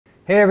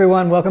Hey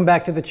everyone, welcome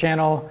back to the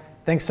channel.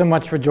 Thanks so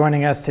much for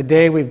joining us.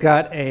 Today we've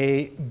got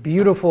a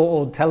beautiful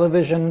old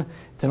television.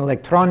 It's an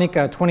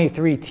Electronica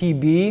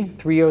 23TB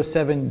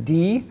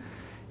 307D.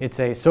 It's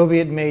a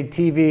Soviet-made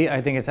TV.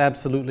 I think it's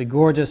absolutely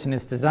gorgeous in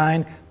its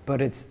design,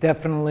 but it's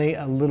definitely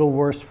a little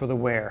worse for the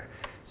wear.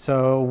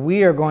 So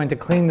we are going to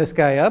clean this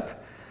guy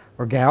up,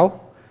 or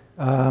gal,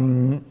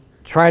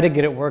 try to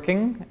get it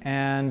working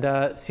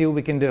and see what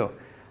we can do.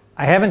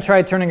 I haven't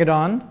tried turning it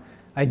on.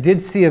 I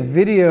did see a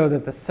video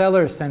that the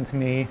seller sent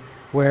me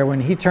where when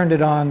he turned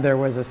it on, there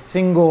was a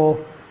single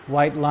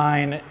white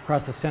line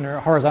across the center,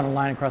 horizontal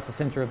line across the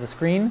center of the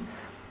screen.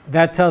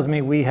 That tells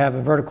me we have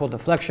a vertical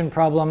deflection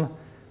problem.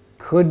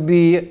 Could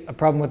be a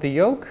problem with the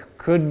yoke,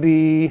 could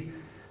be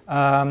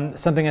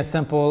something as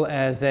simple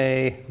as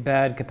a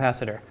bad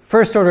capacitor.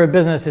 First order of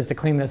business is to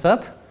clean this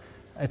up.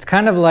 It's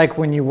kind of like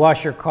when you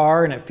wash your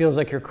car and it feels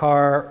like your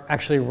car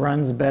actually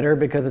runs better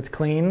because it's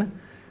clean.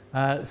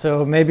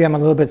 So maybe I'm a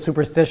little bit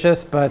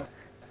superstitious, but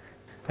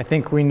I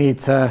think we need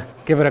to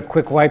give it a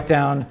quick wipe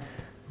down.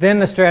 Then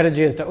the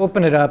strategy is to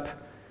open it up,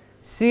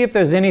 see if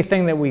there's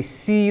anything that we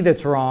see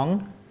that's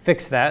wrong,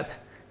 fix that,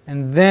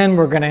 and then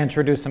we're going to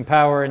introduce some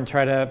power and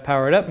try to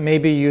power it up,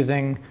 maybe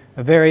using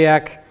a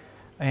variac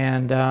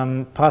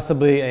and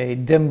possibly a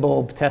dim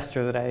bulb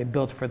tester that I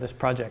built for this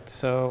project.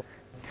 So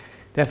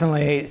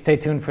definitely stay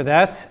tuned for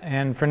that.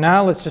 And for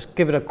now, let's just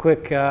give it a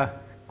quick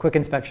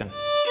inspection.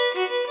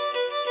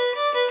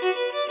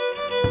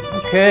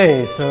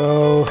 Okay,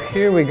 so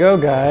here we go,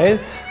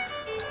 guys.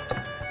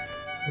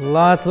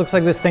 Looks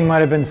like this thing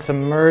might have been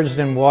submerged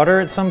in water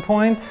at some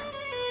point.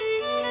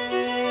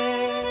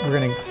 We're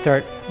gonna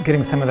start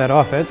getting some of that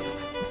off it.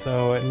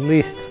 So at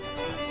least,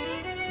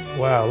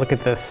 wow, look at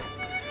this.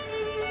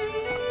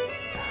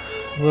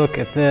 Look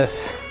at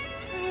this.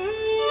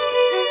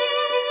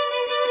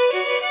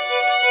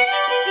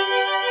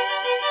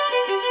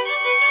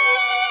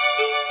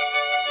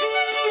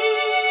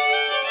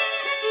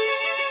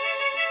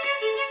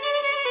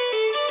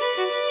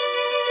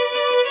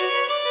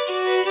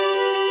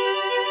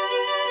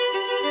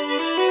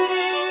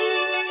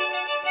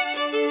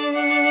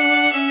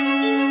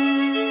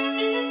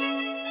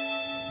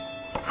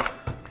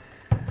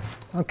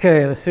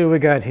 Okay, let's see what we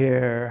got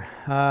here.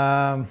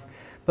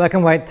 Black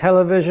and white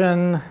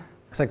television.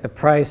 Looks like the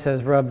price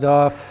has rubbed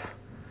off.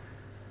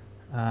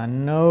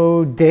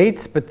 No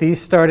dates, but these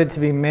started to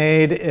be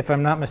made, if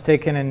I'm not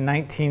mistaken, in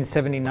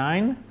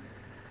 1979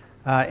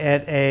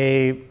 at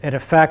a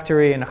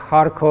factory in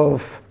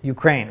Kharkov,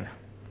 Ukraine.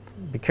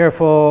 Be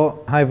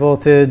careful, high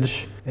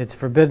voltage. It's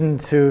forbidden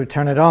to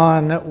turn it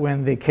on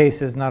when the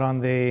case is not on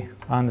the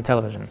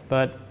television.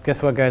 But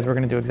guess what, guys? We're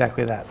going to do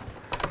exactly that.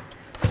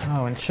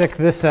 Oh, and check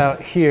this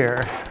out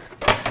here.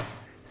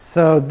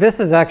 So this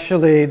is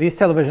actually, these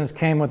televisions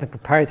came with a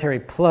proprietary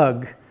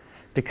plug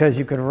because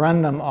you could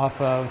run them off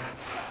of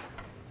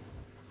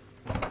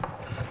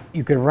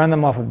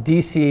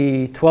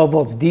DC, 12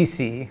 volts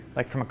DC,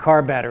 like from a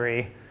car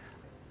battery,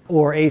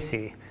 or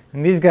AC.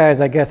 And these guys,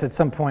 I guess at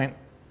some point,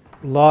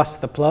 lost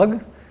the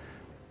plug.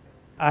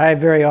 I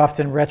very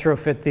often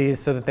retrofit these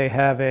so that they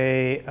have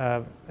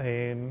a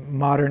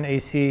modern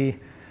AC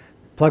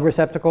plug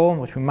receptacle,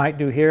 which we might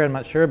do here, I'm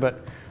not sure,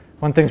 but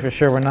one thing's for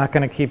sure, we're not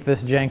going to keep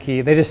this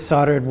janky. They just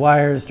soldered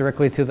wires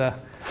directly to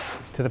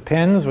the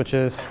pins, which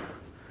is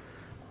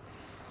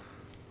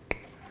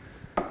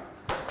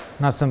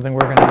not something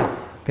we're going to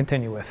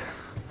continue with.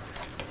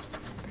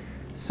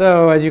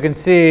 So as you can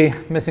see,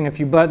 missing a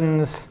few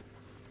buttons.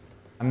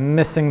 I'm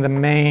missing the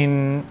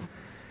main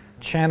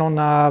channel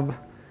knob.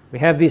 We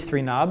have these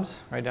three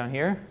knobs right down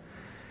here: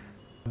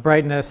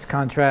 brightness,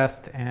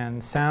 contrast,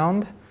 and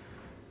sound.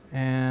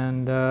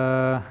 And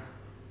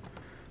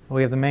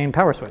we have the main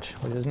power switch,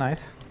 which is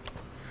nice.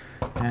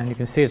 And you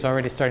can see it's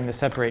already starting to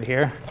separate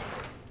here.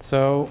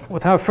 So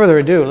without further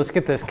ado, let's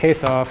get this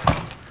case off,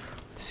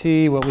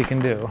 see what we can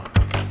do.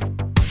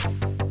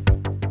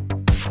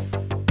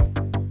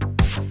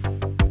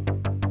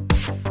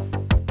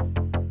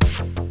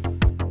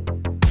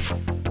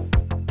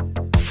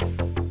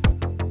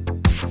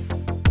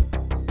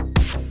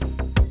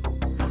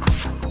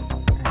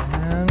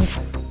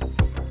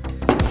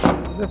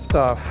 Lift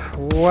off.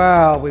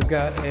 Wow, we've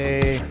got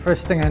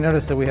first thing I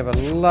noticed that we have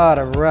a lot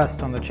of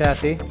rust on the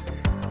chassis.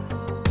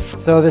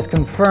 So this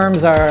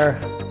confirms our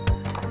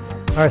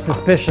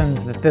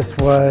suspicions that this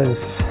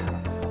was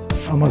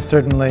almost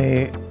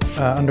certainly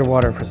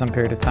underwater for some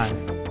period of time.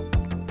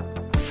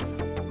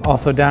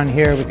 Also down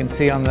here we can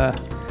see on the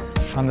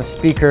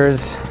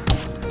speakers,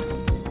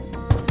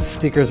 the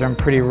speakers are in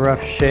pretty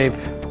rough shape,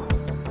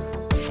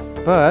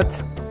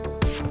 but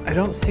I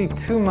don't see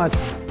too much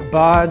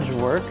bodge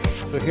work.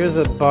 So here's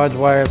a bodge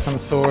wire of some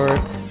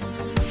sort.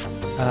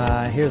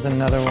 Here's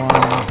another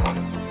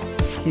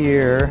one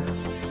here.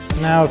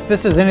 Now, if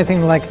this is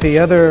anything like the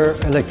other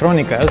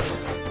Electronicas,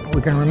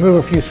 we can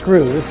remove a few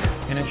screws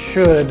and it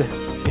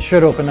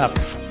should open up.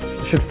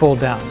 It should fold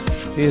down.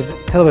 These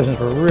televisions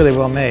were really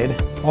well made,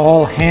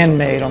 all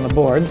handmade on the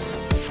boards,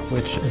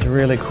 which is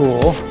really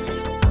cool.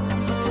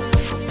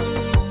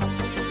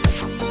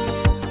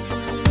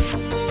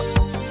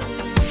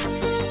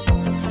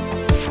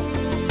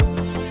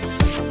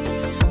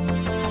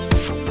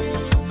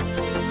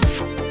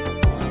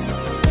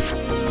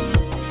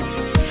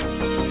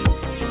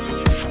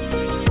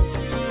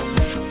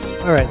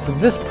 All right, so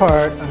this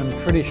part I'm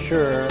pretty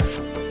sure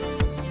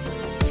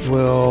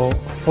will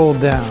fold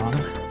down.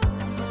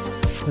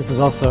 This is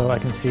also, I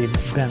can see,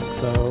 bent,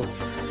 so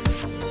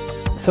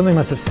something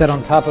must have set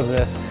on top of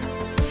this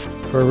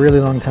for a really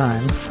long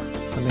time,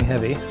 something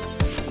heavy.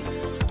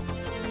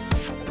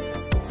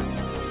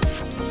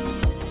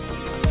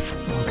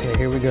 Okay,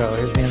 here we go,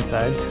 here's the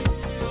insides.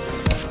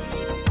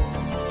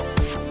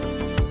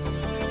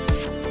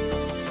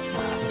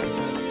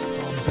 It's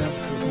all bent,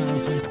 so it's not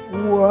open.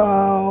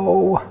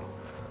 Whoa!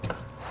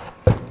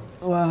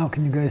 Wow,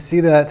 can you guys see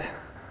that?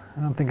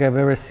 I don't think I've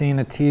ever seen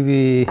a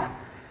TV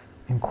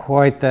in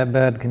quite that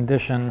bad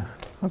condition.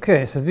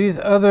 Okay, so these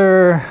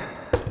other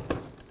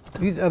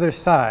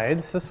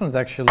sides, this one's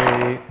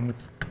actually in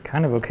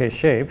kind of okay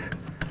shape.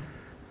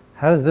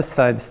 How does this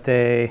side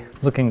stay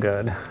looking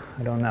good?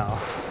 I don't know.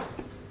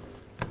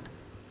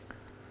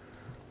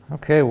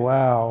 Okay,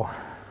 wow.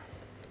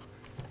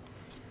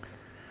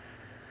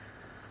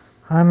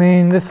 I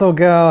mean, this old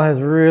gal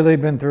has really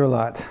been through a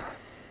lot.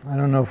 I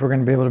don't know if we're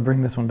going to be able to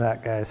bring this one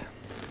back, guys,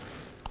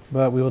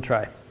 but we will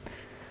try.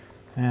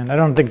 And I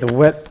don't think the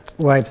wet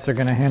wipes are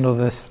going to handle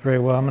this very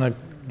well. I'm going to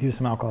do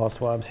some alcohol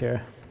swabs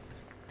here.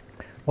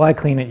 Why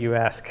clean it, you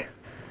ask?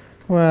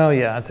 Well,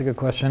 yeah, that's a good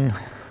question.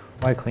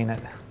 Why clean it?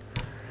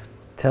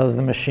 Tells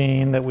the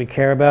machine that we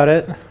care about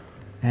it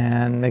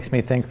and makes me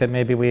think that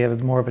maybe we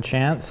have more of a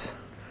chance.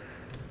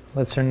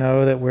 Lets her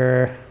know that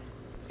we're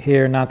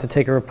here not to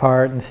take her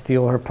apart and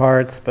steal her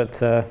parts, but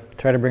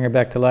try to bring her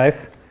back to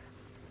life.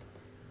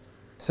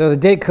 So the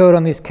date code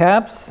on these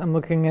caps, I'm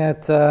looking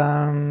at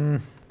January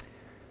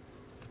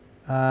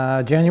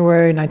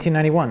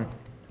 1991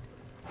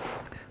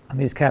 on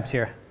these caps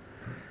here.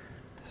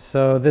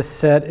 So this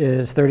set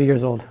is 30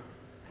 years old.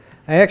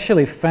 I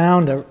actually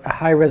found a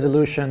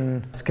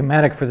high-resolution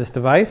schematic for this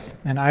device,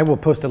 and I will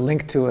post a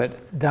link to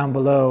it down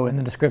below in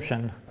the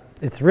description.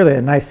 It's really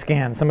a nice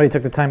scan. Somebody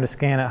took the time to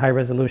scan at high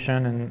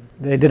resolution, and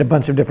they did a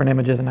bunch of different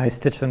images, and I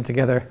stitched them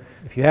together.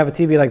 If you have a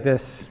TV like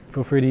this,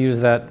 feel free to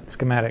use that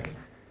schematic.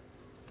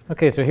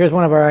 Okay, so here's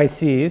one of our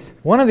ICs.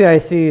 One of the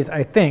ICs,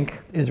 I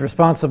think, is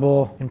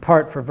responsible in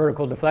part for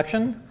vertical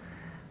deflection.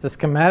 The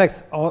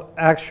schematics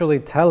actually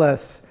tell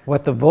us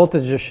what the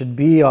voltages should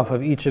be off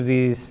of each of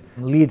these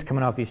leads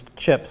coming off these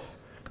chips.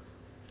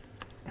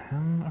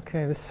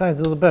 Okay, this side's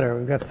a little better.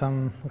 We've got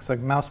some, looks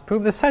like mouse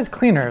poop. This side's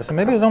cleaner, so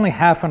maybe it was only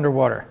half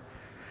underwater.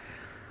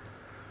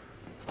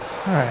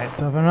 All right,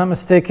 so if I'm not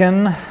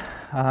mistaken,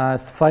 it's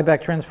the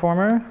flyback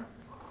transformer,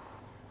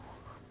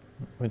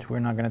 which we're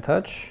not going to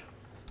touch.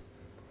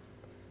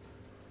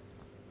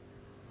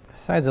 This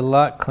side's a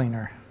lot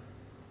cleaner.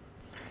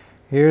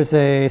 Here's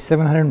a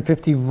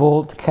 750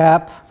 volt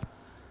cap,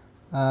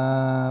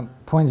 0.01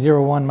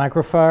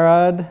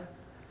 microfarad.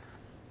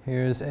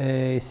 Here's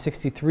a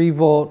 63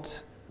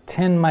 volt,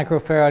 10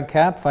 microfarad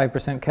cap,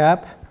 5%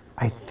 cap.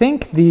 I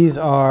think these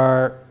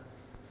are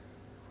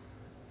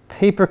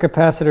paper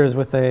capacitors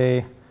with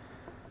a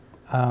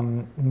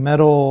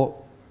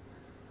metal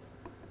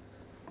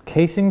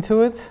casing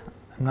to it.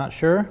 I'm not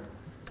sure.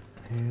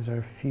 Here's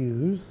our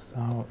fuse.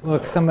 Oh,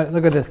 look,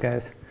 look at this,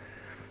 guys.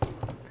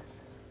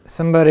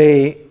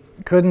 Somebody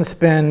couldn't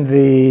spend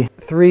the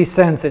 3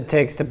 cents it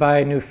takes to buy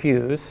a new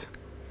fuse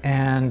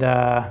and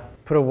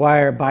put a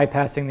wire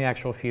bypassing the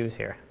actual fuse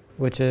here,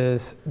 which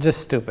is just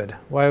stupid.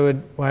 Why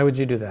would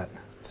you do that?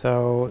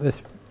 So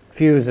this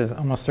fuse is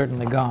almost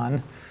certainly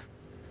gone.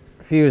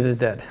 Fuse is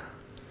dead.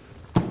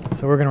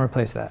 So we're going to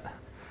replace that.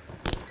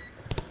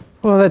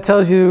 Well, that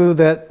tells you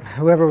that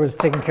whoever was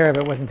taking care of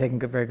it wasn't taking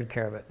very good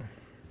care of it.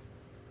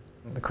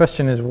 The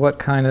question is what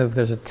kind of,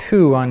 there's a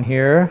 2 on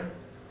here.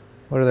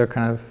 What are their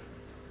kind of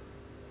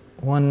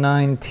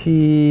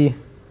 19T,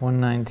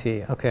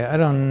 19T. Okay, I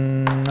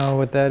don't know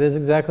what that is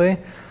exactly.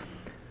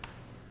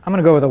 I'm going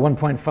to go with a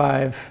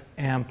 1.5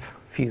 amp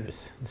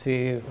fuse and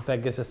see if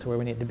that gets us to where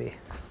we need to be.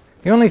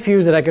 The only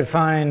fuse that I could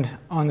find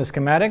on the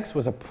schematics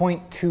was a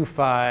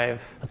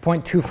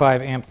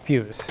 0.25 amp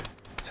fuse.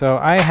 So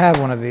I have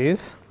one of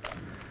these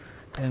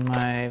in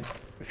my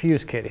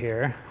fuse kit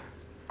here.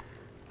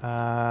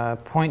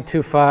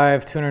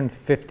 0.25,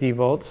 250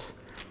 volts.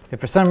 If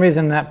for some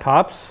reason that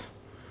pops,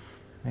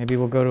 maybe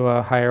we'll go to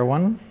a higher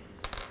one.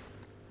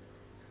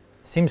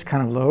 Seems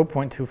kind of low,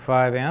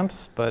 0.25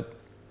 amps, but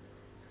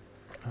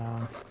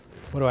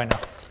what do I know?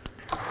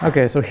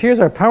 Okay, so here's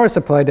our power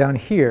supply down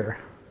here.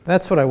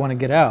 That's what I want to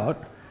get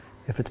out,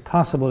 if it's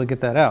possible to get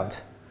that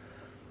out.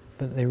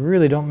 But they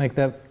really don't make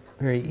that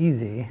very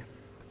easy.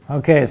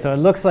 Okay, so it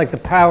looks like the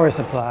power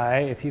supply,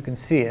 if you can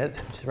see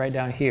it, which is right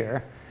down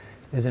here,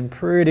 is in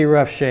pretty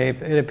rough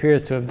shape. It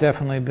appears to have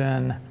definitely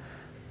been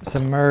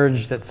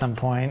submerged at some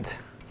point.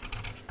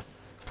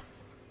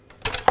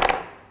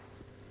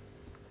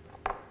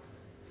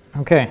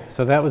 Okay,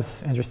 so that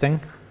was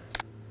interesting.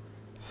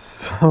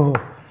 So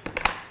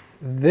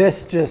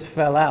this just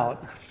fell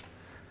out.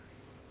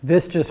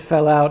 This just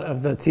fell out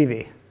of the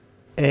TV.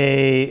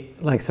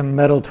 Like some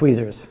metal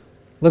tweezers.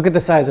 Look at the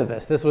size of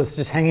this. This was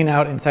just hanging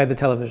out inside the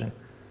television.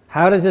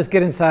 How does this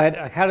get inside?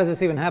 How does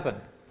this even happen?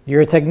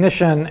 you're a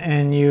technician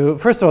and you,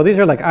 first of all, these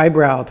are like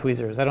eyebrow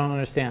tweezers. I don't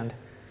understand.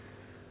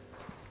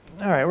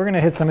 All right, we're gonna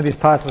hit some of these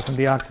pots with some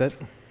deoxit.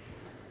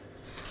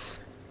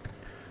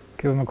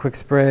 Give them a quick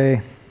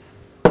spray.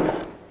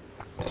 Give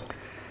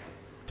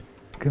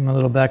them a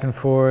little back and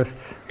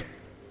forth.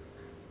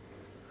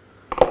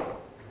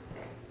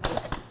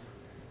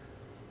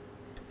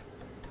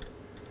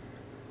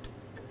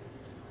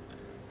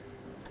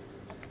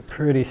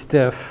 Pretty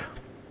stiff.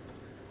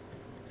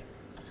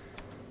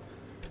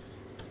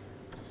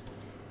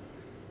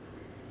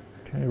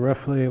 Okay,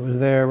 roughly, it was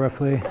there,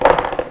 roughly.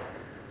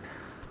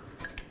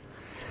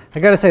 I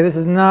gotta say, this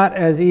is not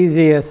as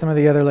easy as some of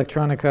the other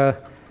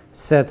Electronica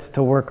sets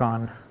to work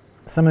on.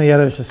 Some of the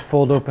others just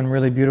fold open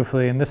really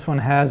beautifully, and this one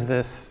has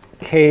this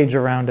cage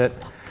around it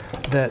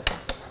that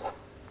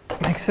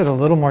makes it a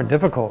little more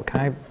difficult. Can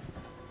I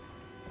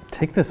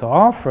take this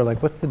off, or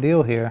like, what's the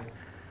deal here?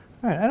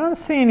 All right, I don't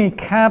see any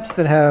caps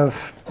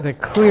that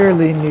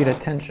clearly need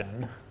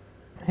attention.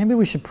 Maybe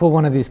we should pull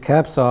one of these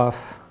caps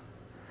off.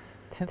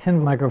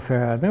 10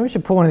 microfarad. Maybe we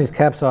should pull one of these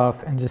caps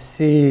off and just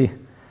see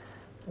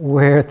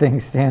where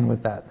things stand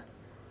with that.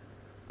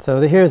 So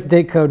here's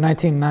date code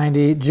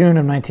 1990, June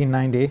of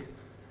 1990.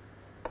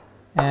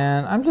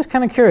 And I'm just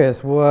kind of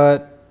curious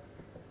what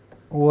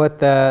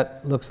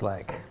that looks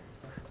like.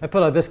 I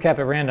pulled out this cap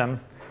at random,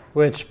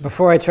 which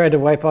before I tried to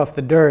wipe off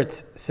the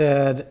dirt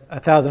said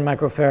 1,000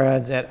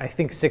 microfarads at I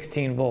think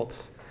 16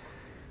 volts.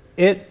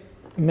 It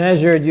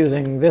measured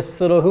using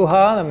this little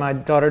hoo-ha that my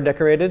daughter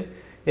decorated.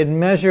 It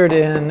measured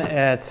in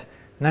at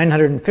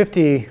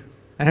 955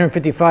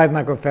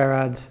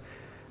 microfarads,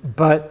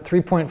 but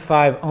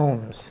 3.5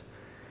 ohms.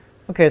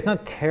 Okay, it's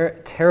not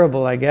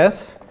terrible, I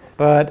guess,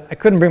 but I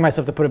couldn't bring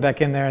myself to put it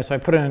back in there, so I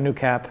put in a new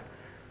cap.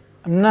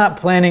 I'm not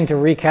planning to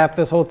recap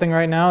this whole thing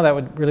right now. That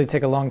would really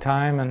take a long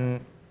time,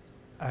 and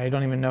I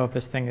don't even know if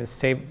this thing is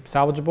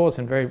salvageable. It's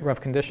in very rough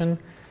condition.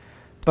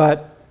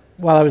 But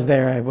while I was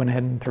there, I went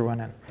ahead and threw one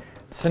in.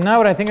 So now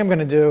what I think I'm going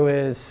to do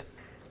is,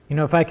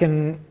 if I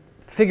can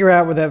figure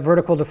out where that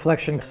vertical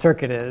deflection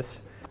circuit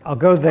is, I'll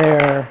go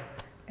there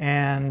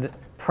and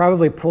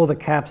probably pull the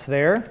caps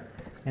there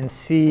and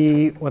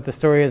see what the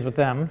story is with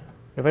them.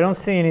 If I don't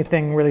see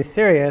anything really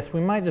serious,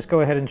 we might just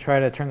go ahead and try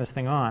to turn this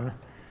thing on.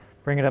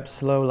 Bring it up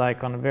slow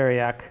like on a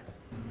Variac.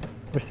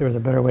 Wish there was a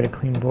better way to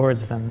clean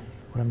boards than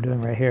what I'm doing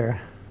right here.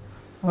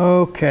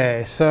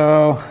 Okay,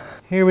 so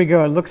here we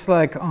go. It looks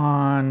like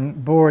on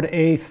board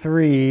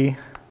A3,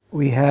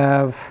 we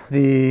have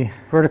the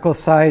vertical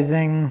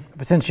sizing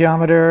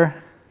potentiometer,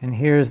 and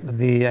here's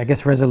the, I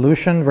guess,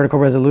 resolution, vertical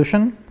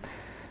resolution.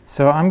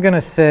 So I'm going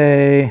to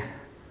say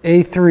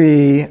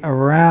A3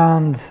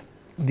 around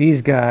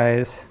these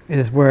guys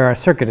is where our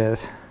circuit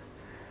is.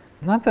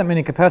 Not that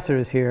many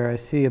capacitors here. I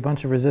see a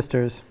bunch of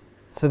resistors.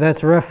 So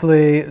that's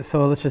roughly,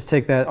 so let's just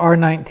take that.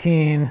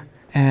 R19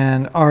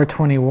 and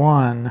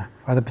R21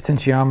 are the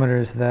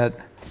potentiometers that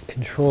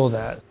control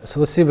that.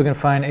 So let's see if we can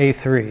find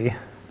A3.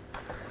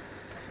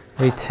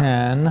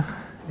 A10,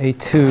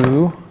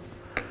 A2,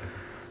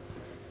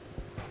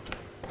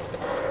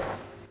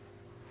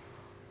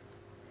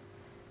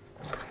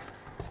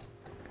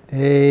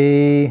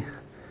 A3,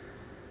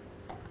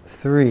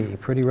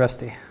 pretty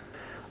rusty.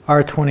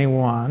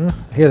 R21,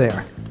 here they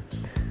are.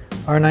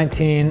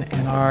 R19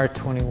 and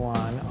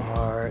R21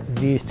 are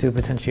these two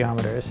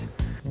potentiometers.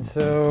 And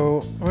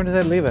so where does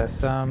that leave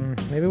us?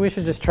 Maybe we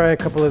should just try a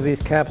couple of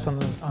these caps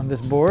on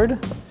this board,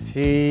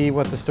 see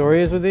what the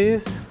story is with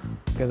these,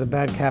 because a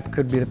bad cap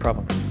could be the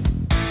problem.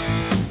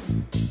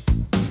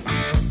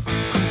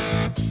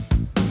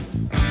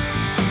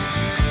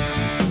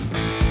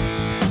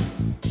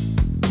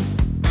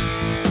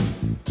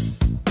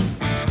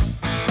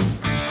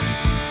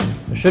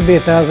 There should be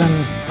 1,000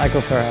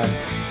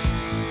 microfarads.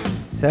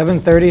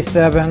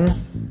 737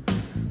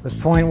 with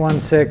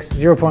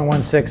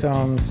 0.16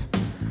 ohms.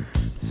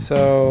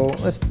 So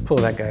let's pull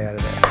that guy out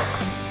of there.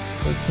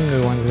 Put some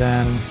new ones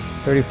in.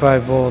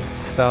 35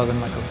 volts,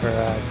 1,000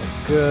 microfarad. Looks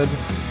good.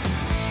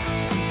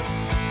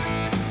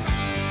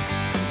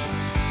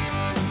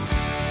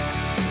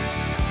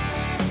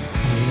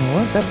 And you know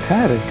what? That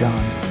pad is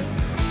gone.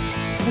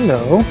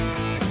 Hello.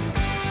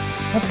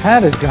 That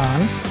pad is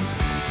gone.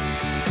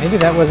 Maybe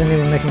that wasn't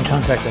even making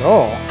contact at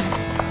all.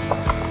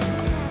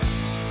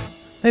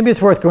 Maybe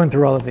it's worth going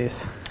through all of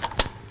these.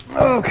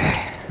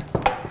 Okay.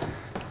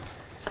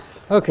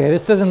 Okay,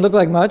 this doesn't look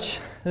like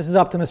much. This is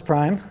Optimus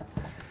Prime.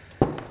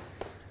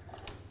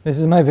 This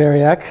is my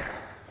Variac.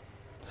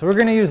 So we're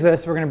going to use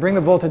this. We're going to bring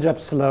the voltage up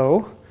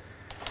slow.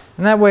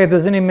 And that way, if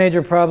there's any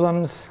major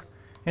problems,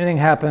 anything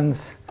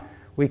happens,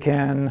 we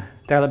can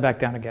dial it back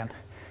down again.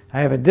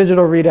 I have a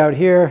digital readout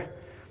here.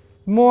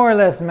 More or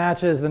less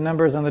matches the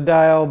numbers on the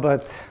dial,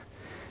 but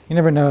you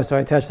never know, so I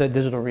attach that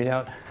digital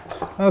readout.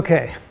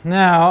 Okay,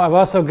 now I've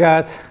also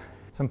got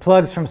some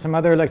plugs from some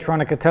other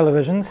Electronica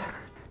televisions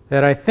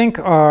that I think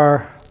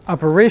are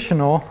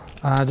operational,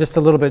 just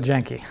a little bit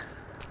janky.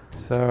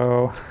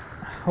 So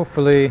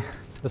hopefully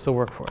this will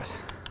work for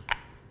us.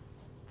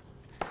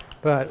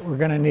 But we're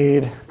going to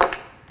need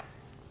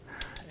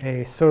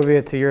a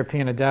Soviet to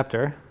European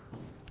adapter.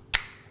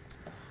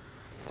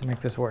 to make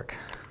this work.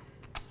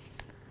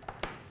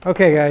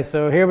 Okay guys,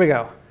 so here we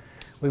go.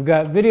 We've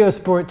got video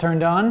sport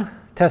turned on,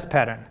 test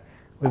pattern.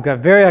 We've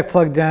got Variac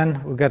plugged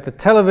in. We've got the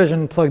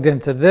television plugged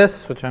into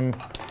this, which I'm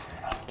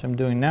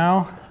doing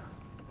now.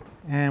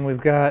 And we've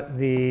got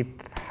the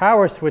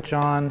power switch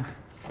on.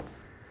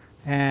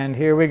 And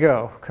here we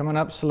go, coming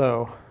up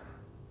slow.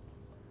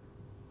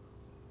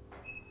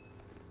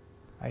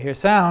 I hear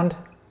sound.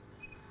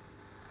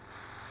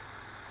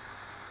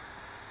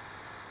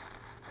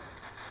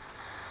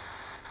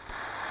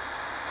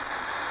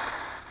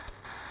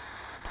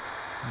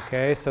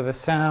 Okay, so the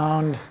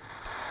sound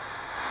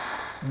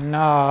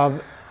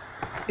knob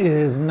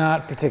is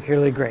not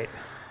particularly great.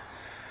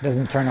 It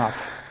doesn't turn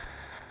off.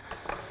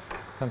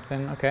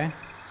 Something, okay.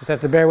 Just have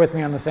to bear with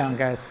me on the sound,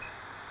 guys.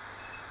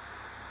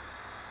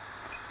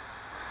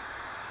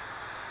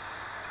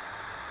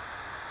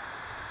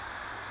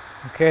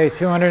 Okay,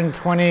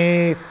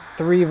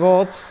 223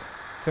 volts,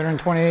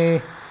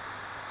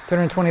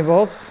 220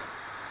 volts.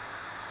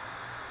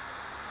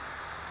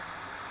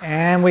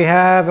 And we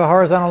have a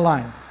horizontal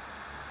line.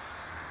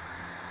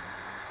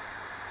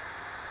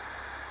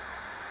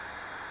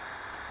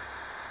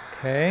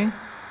 Okay,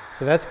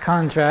 so that's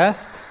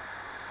contrast.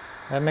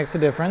 That makes a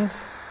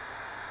difference.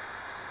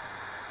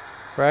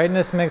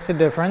 Brightness makes a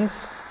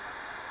difference.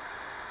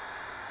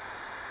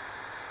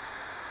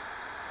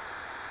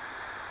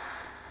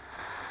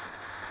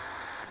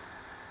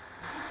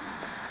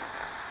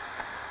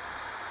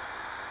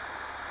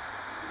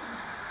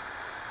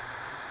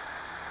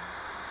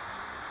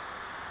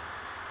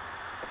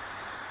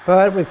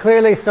 But we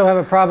clearly still have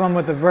a problem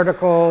with the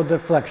vertical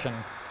deflection.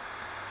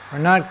 We're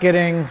not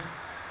getting,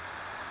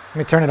 let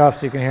me turn it off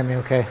so you can hear me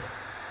okay.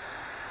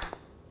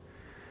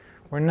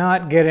 We're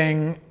not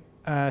getting,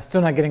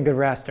 still not getting good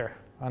raster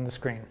on the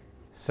screen.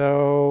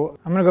 So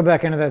I'm going to go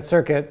back into that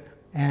circuit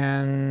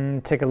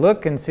and take a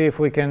look and see if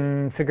we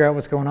can figure out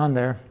what's going on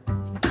there.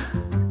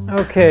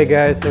 Okay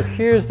guys, so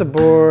here's the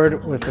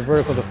board with the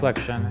vertical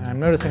deflection, and I'm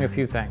noticing a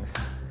few things.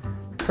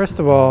 First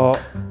of all,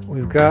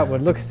 we've got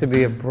what looks to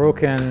be a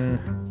broken,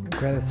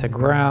 it's a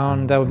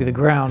ground, that would be the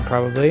ground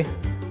probably,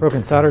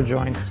 broken solder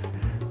joint.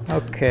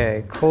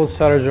 Okay, cold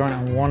solder joint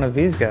on one of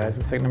these guys,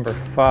 looks like number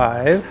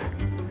 5.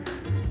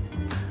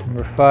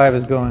 Number 5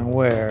 is going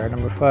where?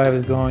 Number 5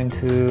 is going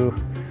to,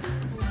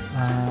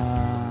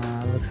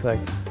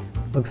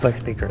 looks like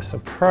speakers, so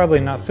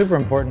probably not super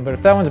important, but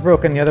if that one's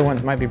broken, the other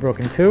ones might be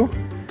broken too.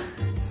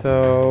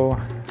 So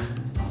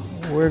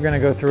we're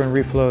gonna go through and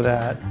reflow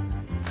that.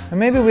 And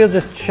maybe we'll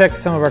just check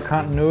some of our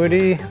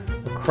continuity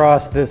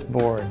across this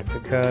board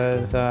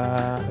because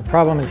the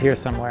problem is here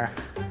somewhere.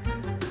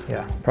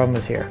 Yeah, the problem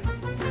is here.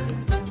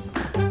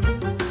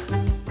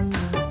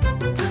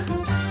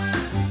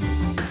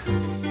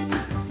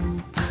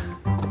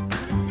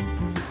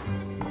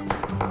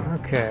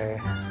 Okay,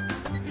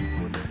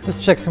 let's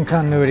check some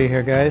continuity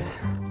here, guys.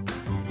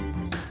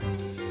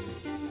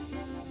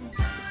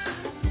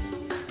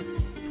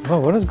 Oh,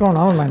 what is going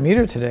on with my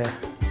meter today?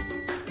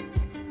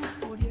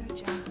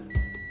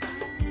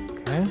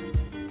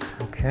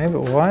 Okay,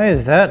 but why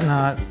is that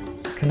not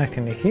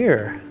connecting to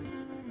here?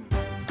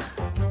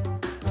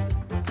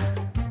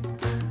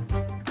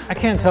 I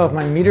can't tell if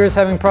my meter is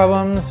having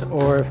problems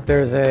or if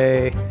there's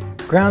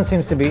ground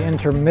seems to be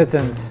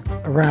intermittent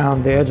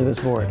around the edge of this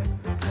board.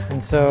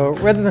 And so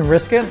rather than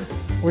risk it,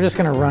 we're just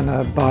gonna run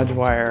a bodge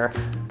wire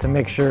to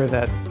make sure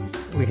that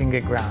we can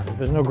get ground. If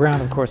there's no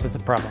ground, of course, it's a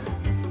problem.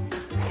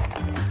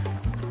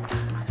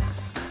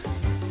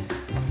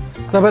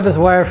 So I bought this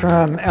wire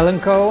from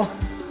Electronica.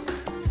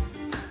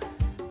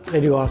 They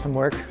do awesome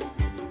work.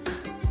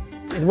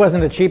 It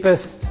wasn't the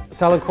cheapest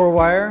solid core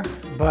wire,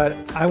 but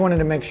I wanted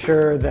to make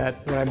sure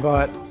that what I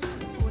bought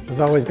was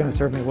always going to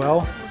serve me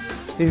well.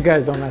 These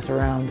guys don't mess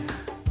around,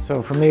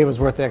 so for me it was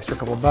worth the extra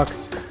couple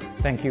bucks.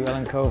 Thank you,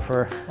 Electronica,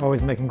 for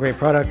always making great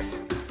products.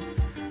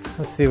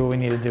 Let's see what we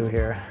need to do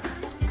here.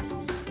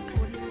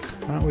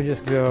 Why don't we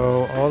just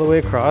go all the way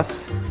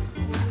across,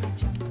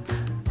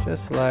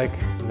 just like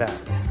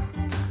that.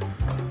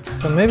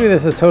 So maybe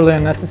this is totally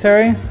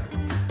unnecessary,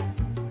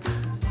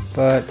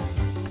 but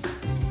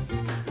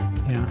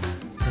you know,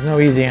 there's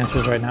no easy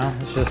answers right now.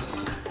 Let's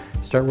just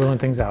start ruling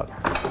things out.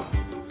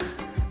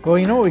 Well,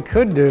 you know what we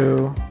could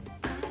do?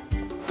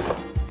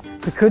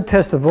 We could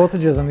test the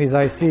voltages on these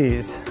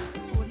ICs.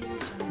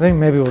 I think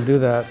maybe we'll do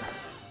that.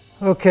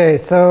 Okay,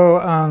 so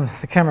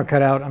the camera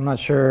cut out. I'm not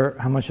sure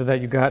how much of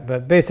that you got,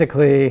 but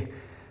basically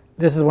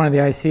this is one of the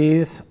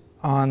ICs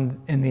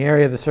in the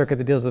area of the circuit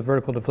that deals with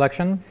vertical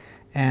deflection,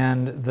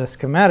 and the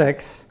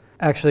schematics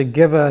actually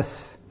give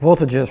us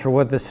voltages for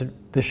what this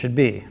should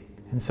be.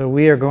 And so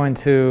we're going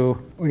to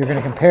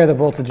compare the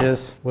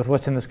voltages with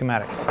what's in the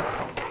schematics.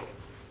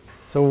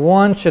 So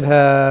one should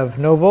have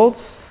no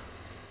volts,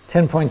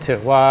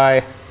 10.2.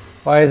 Why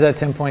is that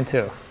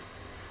 10.2?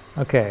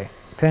 Okay,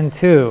 pin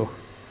 2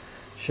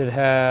 should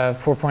have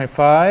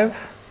 4.5.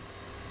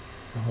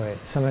 Oh, wait,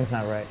 something's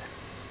not right.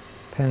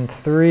 Pin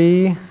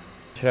 3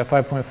 should have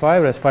 5.5,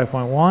 but it's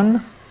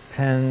 5.1.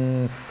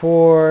 Pin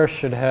 4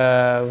 should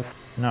have,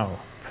 no,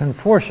 pin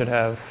 4 should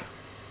have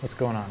What's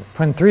going on?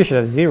 Pin 3 should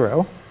have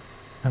 0.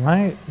 Am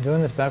I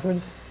doing this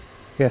backwards?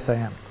 Yes, I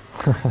am.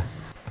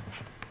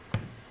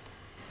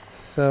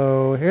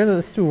 So here,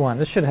 let's do 1.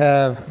 This should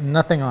have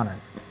nothing on it.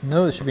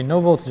 No, there should be no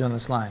voltage on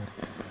this line.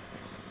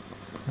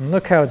 And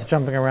look how it's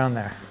jumping around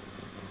there.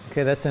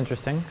 Okay, that's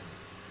interesting.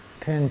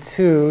 Pin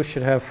 2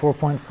 should have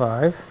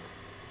 4.5.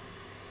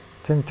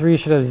 Pin 3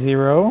 should have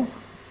 0.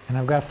 And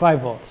I've got 5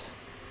 volts.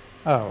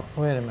 Oh,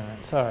 wait a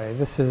minute. Sorry,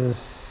 this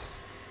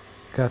is...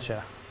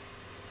 Gotcha.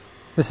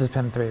 This is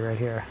pin 3 right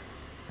here.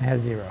 It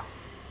has 0.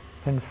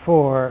 Pin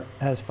 4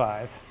 has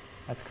 5.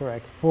 That's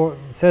correct. It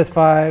says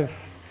 5. It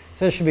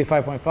says it should be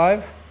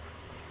 5.5.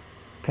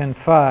 Pin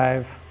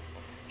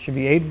 5 should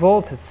be 8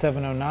 volts. It's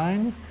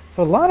 709.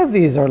 So a lot of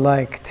these are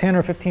like 10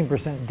 or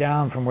 15%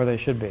 down from where they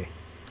should be.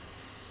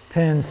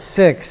 Pin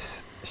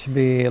 6 should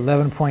be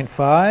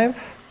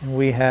 11.5. And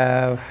we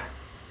have,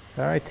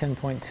 sorry,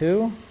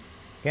 10.2.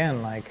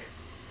 Again, like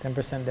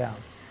 10% down.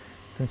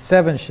 Pin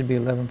 7 should be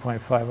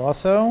 11.5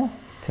 also.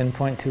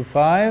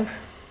 10.25.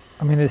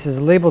 I mean, this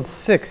is labeled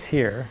 6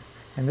 here,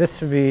 and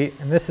this would be,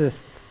 and this is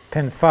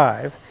pin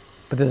 5,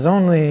 but there's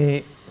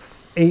only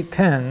 8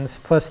 pins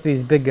plus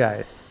these big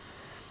guys.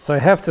 So I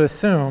have to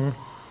assume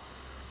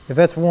if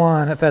that's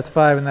 1, if that's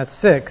 5, and that's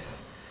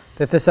 6,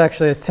 that this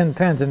actually has 10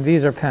 pins, and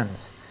these are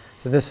pins.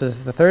 So this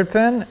is the 3rd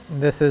pin,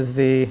 and this is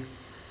the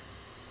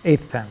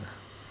 8th pin.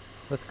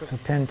 Let's go. So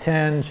pin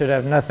 10 should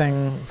have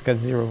nothing, it's got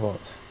 0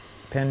 volts.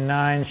 Pin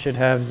 9 should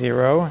have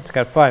 0, it's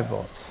got 5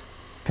 volts.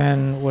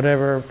 Pin,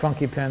 whatever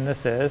funky pin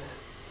this is.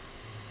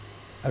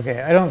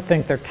 Okay, I don't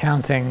think they're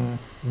counting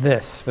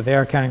this, but they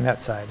are counting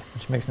that side,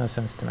 which makes no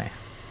sense to me.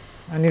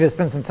 I need to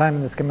spend some time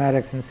in the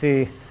schematics and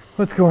see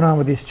what's going on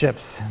with these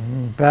chips.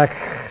 And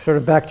sort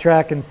of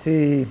backtrack and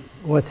see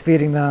what's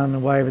feeding them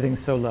and why everything's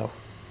so low.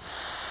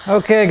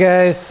 Okay,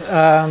 guys,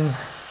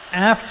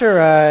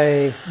 after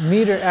I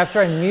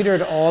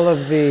metered all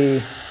of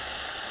the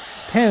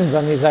pins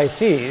on these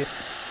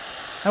ICs,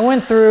 I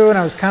went through and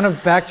I was kind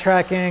of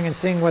backtracking and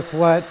seeing what's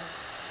what,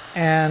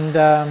 and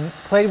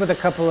played with a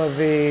couple of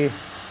the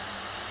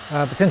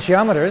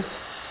potentiometers,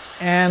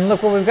 and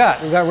look what we've got.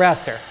 We've got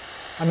raster.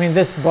 I mean,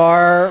 this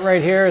bar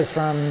right here is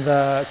from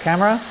the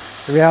camera.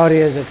 The reality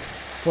is it's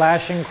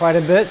flashing quite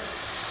a bit,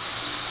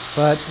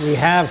 but we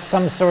have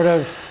some sort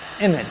of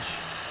image.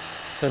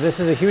 So this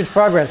is a huge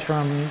progress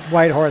from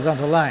white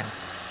horizontal line.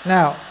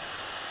 Now,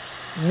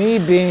 me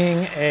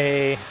being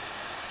a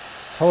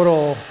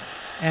total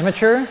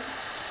amateur,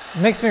 it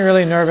makes me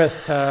really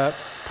nervous to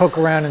poke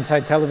around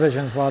inside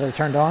televisions while they're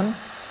turned on.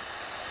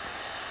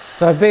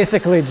 So I've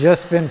basically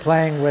just been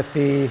playing with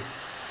the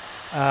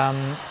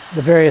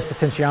various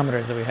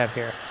potentiometers that we have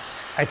here.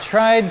 I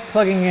tried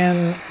plugging in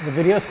the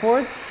video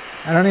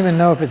sports. I don't even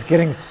know if it's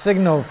getting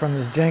signal from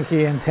this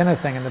janky antenna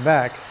thing in the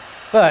back,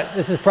 but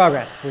this is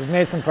progress. We've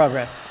made some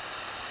progress.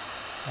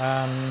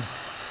 The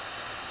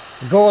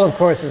goal, of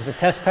course, is the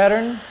test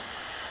pattern.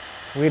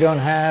 We don't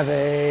have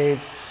a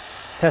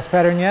test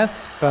pattern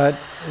yet, but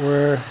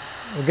we're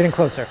getting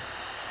closer.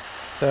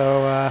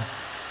 So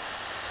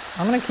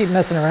I'm going to keep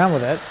messing around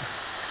with it.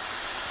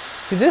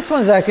 See, this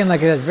one's acting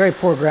like it has very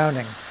poor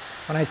grounding.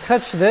 When I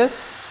touch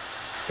this,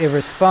 it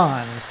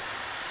responds.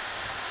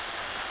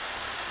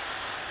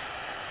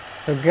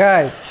 So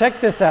guys, check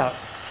this out.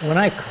 When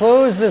I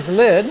close this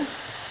lid,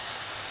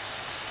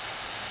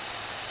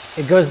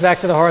 it goes back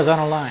to the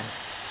horizontal line.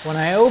 When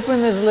I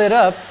open this lid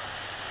up,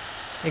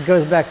 it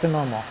goes back to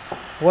normal.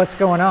 What's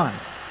going on?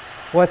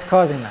 What's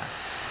causing that?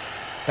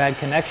 Bad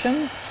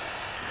connection?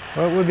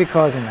 What would be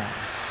causing that?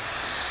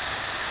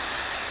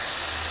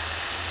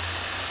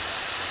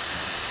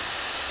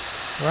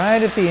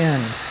 Right at the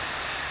end.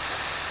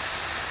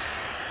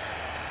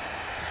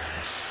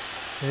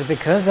 Is it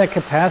because that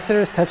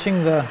capacitor is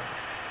touching the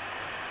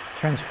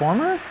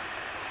transformer?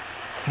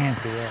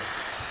 Can't be it.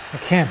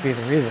 It can't be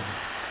the reason.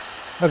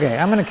 Okay,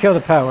 I'm going to kill the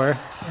power,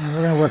 and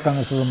we're going to work on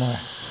this a little more.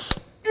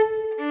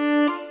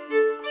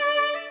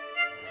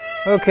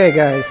 Okay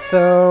guys,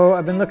 so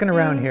I've been looking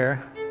around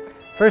here.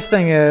 First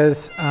thing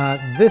is,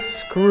 this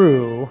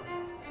screw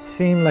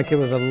seemed like it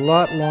was a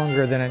lot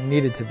longer than it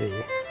needed to be.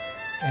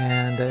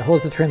 And it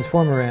holds the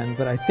transformer in,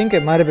 but I think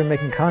it might have been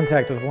making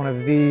contact with one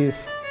of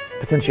these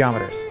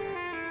potentiometers.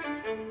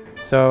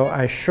 So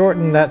I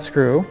shortened that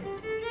screw,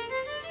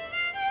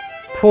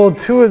 pulled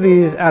 2 of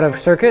these out of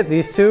circuit,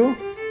 these 2.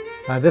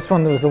 This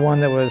one was the one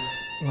that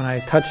was, when I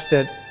touched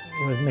it,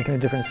 was making a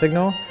different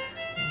signal.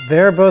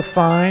 They're both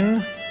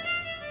fine.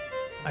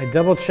 I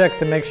double checked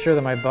to make sure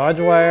that my bodge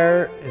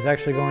wire is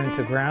actually going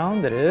to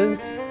ground. It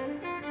is.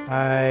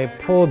 I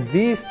pulled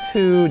these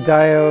 2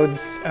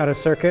 diodes out of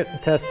circuit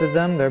and tested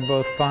them. They're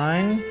both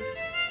fine.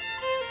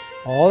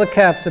 All the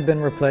caps have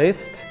been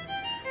replaced.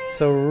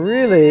 So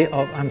really,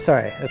 oh, I'm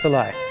sorry, that's a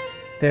lie.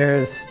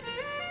 There's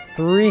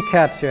 3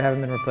 caps here that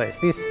haven't been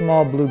replaced. These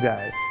small blue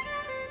guys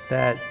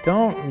that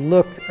don't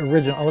look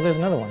original. Oh, there's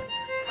another one.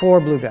 4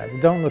 blue guys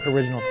that don't look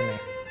original to me.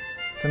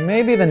 So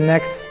maybe the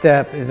next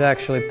step is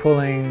actually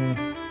pulling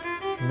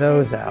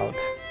those out,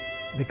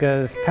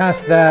 because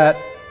past that,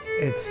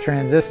 It's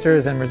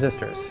transistors and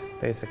resistors,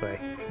 basically.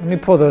 Let me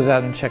pull those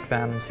out and check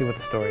them and see what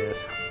the story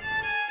is.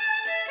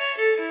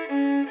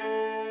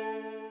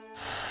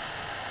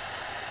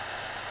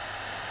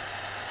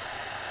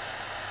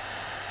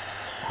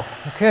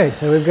 Okay,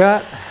 so we've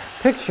got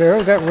picture,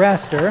 we've got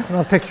raster.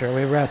 Well, picture,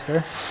 we have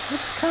raster.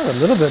 Looks kind of a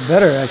little bit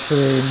better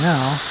actually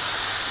now.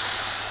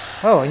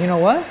 Oh, you know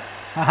what?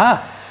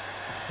 Aha!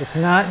 It's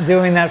not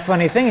doing that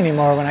funny thing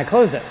anymore when I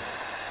closed it.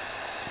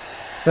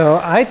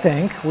 So I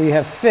think we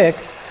have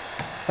fixed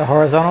the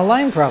horizontal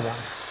line problem.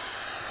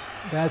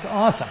 That's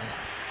awesome.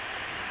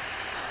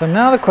 So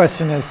now the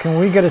question is, can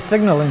we get a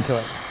signal into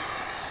it?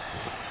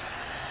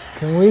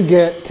 Can we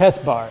get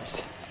test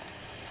bars?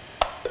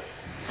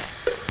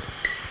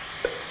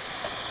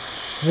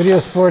 Video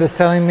Sport is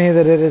telling me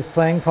that it is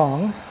playing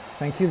Pong.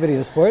 Thank you,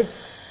 Video Sport.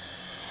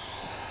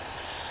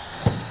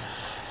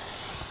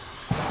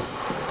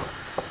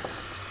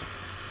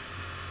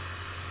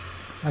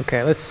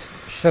 Okay, let's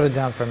shut it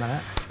down for a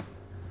minute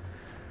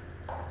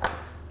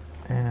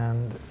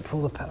and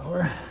pull the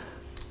power.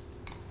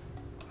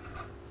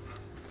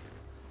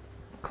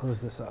 Close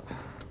this up.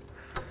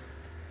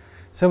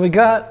 So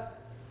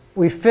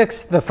we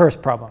fixed the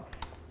first problem.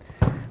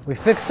 We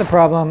fixed the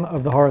problem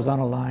of the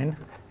horizontal line,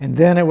 and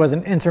then it was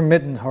an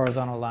intermittent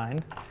horizontal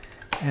line,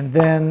 and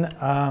then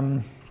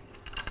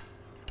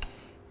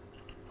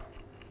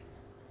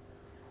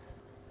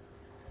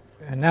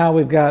and now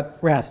we've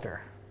got raster,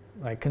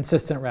 like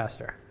consistent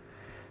raster.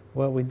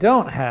 What we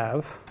don't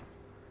have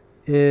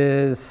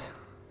is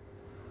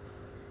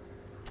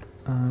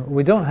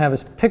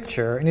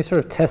picture, any sort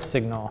of test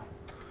signal,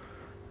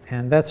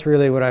 and that's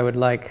really what I would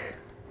like.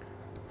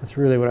 That's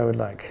really what I would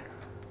like.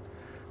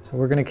 So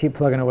we're going to keep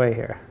plugging away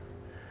here.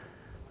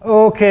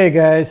 Okay,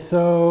 guys,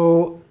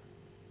 so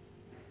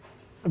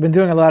I've been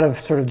doing a lot of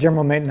sort of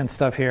general maintenance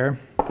stuff here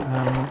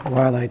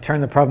while I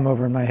turn the problem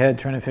over in my head,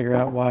 trying to figure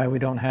out why we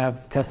don't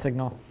have the test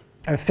signal.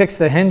 I've fixed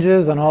the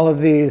hinges on all of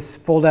these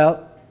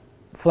fold-out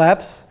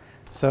flaps,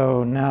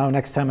 so now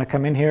next time I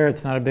come in here,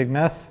 it's not a big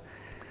mess.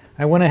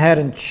 I went ahead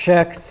and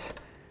checked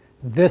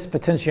this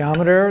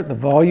potentiometer, the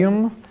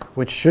volume,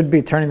 which should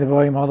be turning the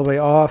volume all the way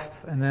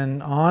off and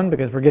then on,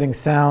 because we're getting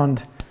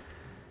sound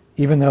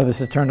even though this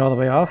is turned all the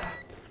way off.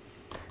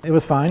 It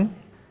was fine.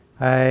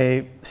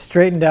 I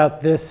straightened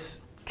out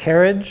this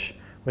carriage,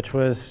 which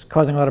was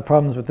causing a lot of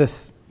problems with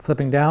this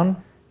flipping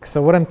down.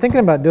 So what I'm thinking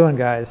about doing,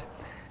 guys,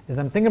 is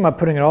I'm thinking about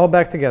putting it all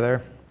back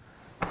together,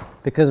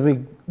 because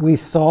we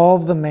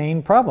solved the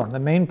main problem. The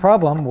main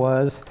problem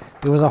was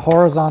it was a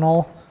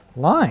horizontal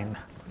line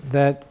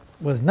that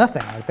was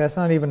nothing. Like, that's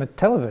not even a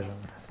television.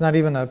 It's not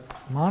even a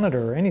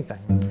monitor or anything.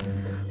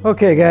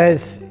 Okay,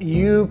 guys,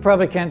 you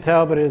probably can't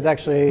tell, but it is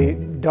actually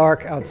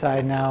dark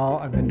outside now.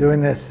 I've been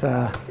doing this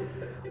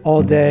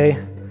all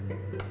day.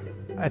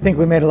 I think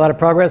we made a lot of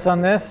progress on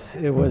this.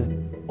 It was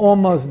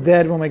almost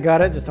dead when we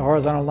got it, just a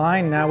horizontal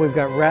line. Now we've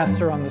got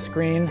raster on the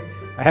screen.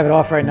 I have it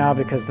off right now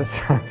because the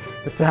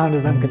sound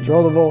is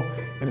uncontrollable,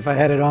 and if I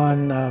had it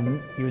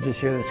on, you would just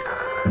hear this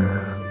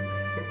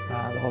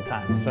the whole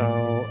time.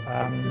 So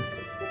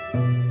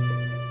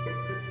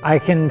I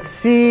can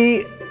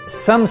see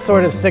some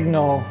sort of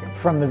signal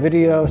from the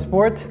Video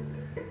Sport,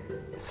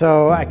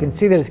 so I can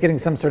see that it's getting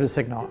some sort of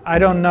signal. I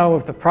don't know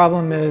if the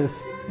problem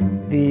is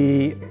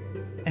the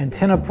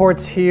antenna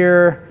ports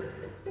here.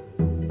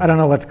 I don't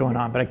know what's going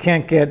on, but I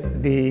can't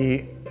get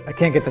the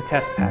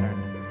test pattern.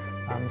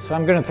 So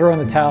I'm going to throw in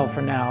the towel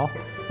for now.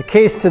 The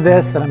case to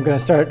this that I'm going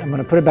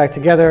to put it back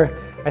together.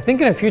 I think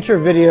in a future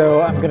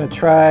video I'm going to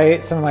try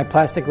some of my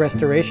plastic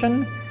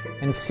restoration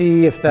and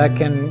see if that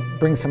can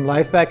bring some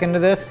life back into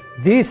this.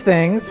 These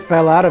things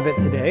fell out of it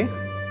today.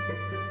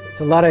 It's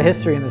a lot of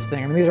history in this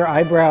thing. I mean, these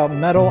are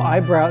metal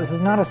eyebrow. This is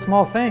not a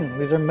small thing.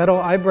 These are metal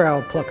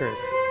eyebrow pluckers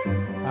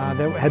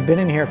that had been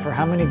in here for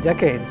how many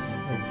decades?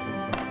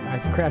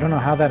 I don't know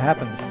how that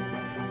happens.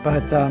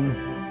 But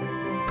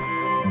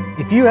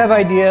if you have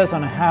ideas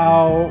on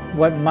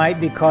what might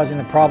be causing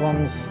the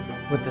problems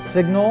with the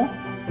signal,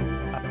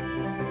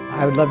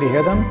 I would love to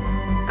hear them.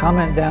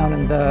 Comment down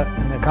in the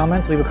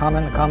comments, leave a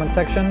comment in the comment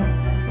section,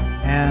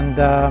 and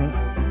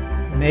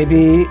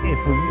maybe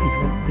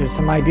if there's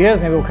some ideas,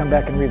 maybe we'll come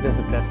back and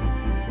revisit this.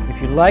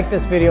 If you like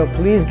this video,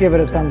 please give it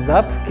a thumbs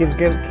up. Please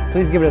give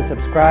it a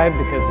subscribe,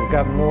 because we've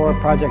got more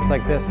projects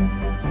like this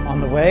on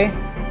the way.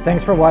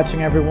 Thanks for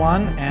watching,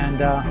 everyone,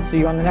 and see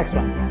you on the next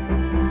one.